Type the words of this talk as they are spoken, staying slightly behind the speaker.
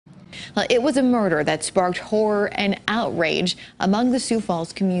It was a murder that sparked horror and outrage among the Sioux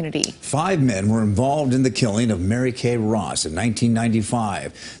Falls community. 5 men were involved in the killing of Mary Kay Ross in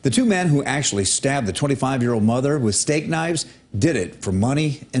 1995. The 2 men who actually stabbed the 25-year-old mother with steak knives did it for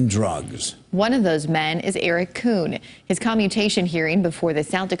money and drugs. One of those men is Eric Kuhn. His commutation hearing before the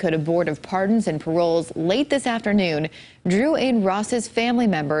South Dakota Board of Pardons and Paroles late this afternoon drew in Ross's family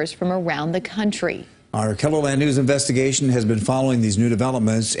members from around the country. Our KELOLAND News investigation has been following these new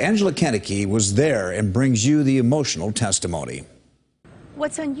developments. Angela Kennecke was there and brings you the emotional testimony.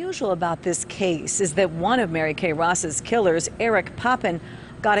 What's unusual about this case is that one of Mary Kay Ross's killers, Eric Poppin,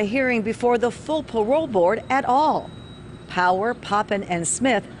 got a hearing before the full parole board at all. Power, Poppin, and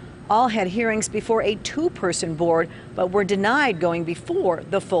Smith all had hearings before a 2-person board, but were denied going before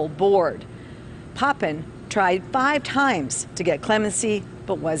the full board. Poppin tried 5 times to get clemency,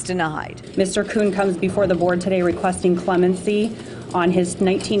 but was denied. Mr. Kuhn comes before the board today requesting clemency on his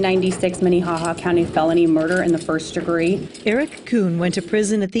 1996 Minnehaha County felony murder in the 1st degree. Eric Kuhn went to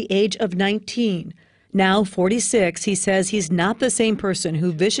prison at the age of 19. Now 46, he says he's not the same person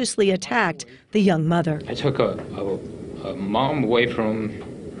who viciously attacked the young mother. I took a mom away from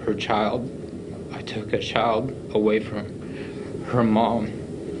her child. I took a child away from her mom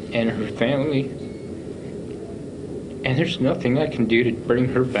and her family. And there's nothing I can do to bring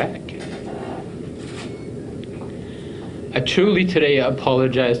her back. I truly today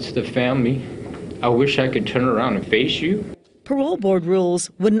apologize to the family. I wish I could turn around and face you. Parole board rules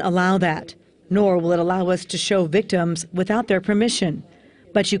wouldn't allow that, nor will it allow us to show victims without their permission.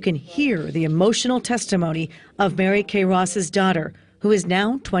 But you can hear the emotional testimony of Mary Kay Ross's daughter, who is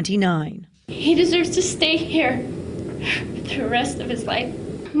now 29. He deserves to stay here for the rest of his life.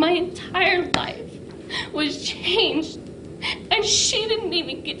 My entire life was changed, and she didn't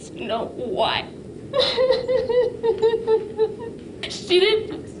even get to know why. She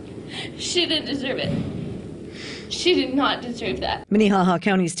didn't deserve it. She did not deserve that. Minnehaha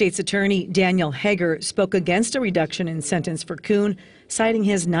County State's Attorney Daniel Hager spoke against a reduction in sentence for Kuhn, citing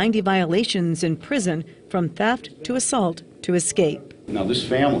his 90 violations in prison from theft to assault to escape. Now, this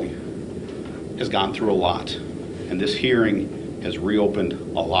family has gone through a lot, and this hearing has reopened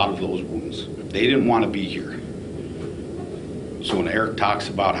a lot of those wounds. They didn't want to be here. So when Eric talks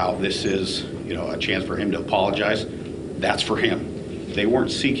about how this is, a chance for him to apologize, that's for him. They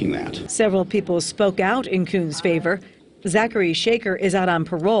weren't seeking that. Several people spoke out in Kuhn's favor. Zachary Shaker is out on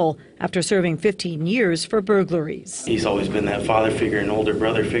parole after serving 15 years for burglaries. He's always been that father figure and older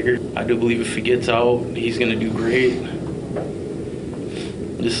brother figure. I do believe if he gets out, he's going to do great.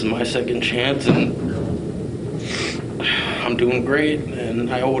 This is my second chance, and I'm doing great,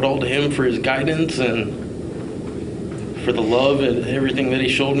 and I owe it all to him for his guidance and for the love and everything that he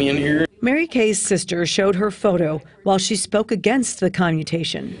showed me in here. Mary Kay's sister showed her photo while she spoke against the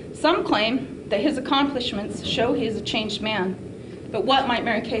commutation. Some claim that his accomplishments show he is a changed man. But what might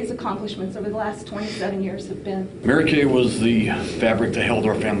Mary Kay's accomplishments over the last 27 years have been? Mary Kay was the fabric that held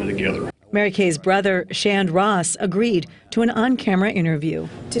our family together. Mary Kay's brother, Shand Ross, agreed to an on-camera interview.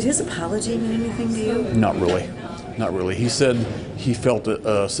 Did his apology mean anything to you? Not really. Not really. He said he felt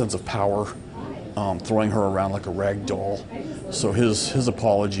a sense of power throwing her around like a rag doll. So his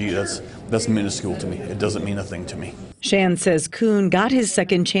apology, that's minuscule to me. It doesn't mean a thing to me. Shand says Kuhn got his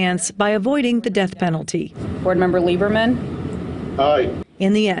second chance by avoiding the death penalty. Board Member Lieberman? Aye.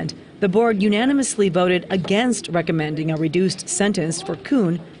 In the end, the board unanimously voted against recommending a reduced sentence for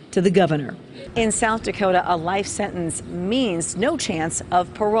Kuhn to the governor. In South Dakota, a life sentence means no chance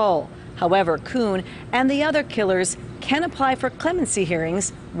of parole. However, Kuhn and the other killers can apply for clemency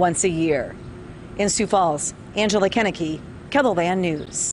hearings once a year. In Sioux Falls, Angela Kennecke, KELOLAND News.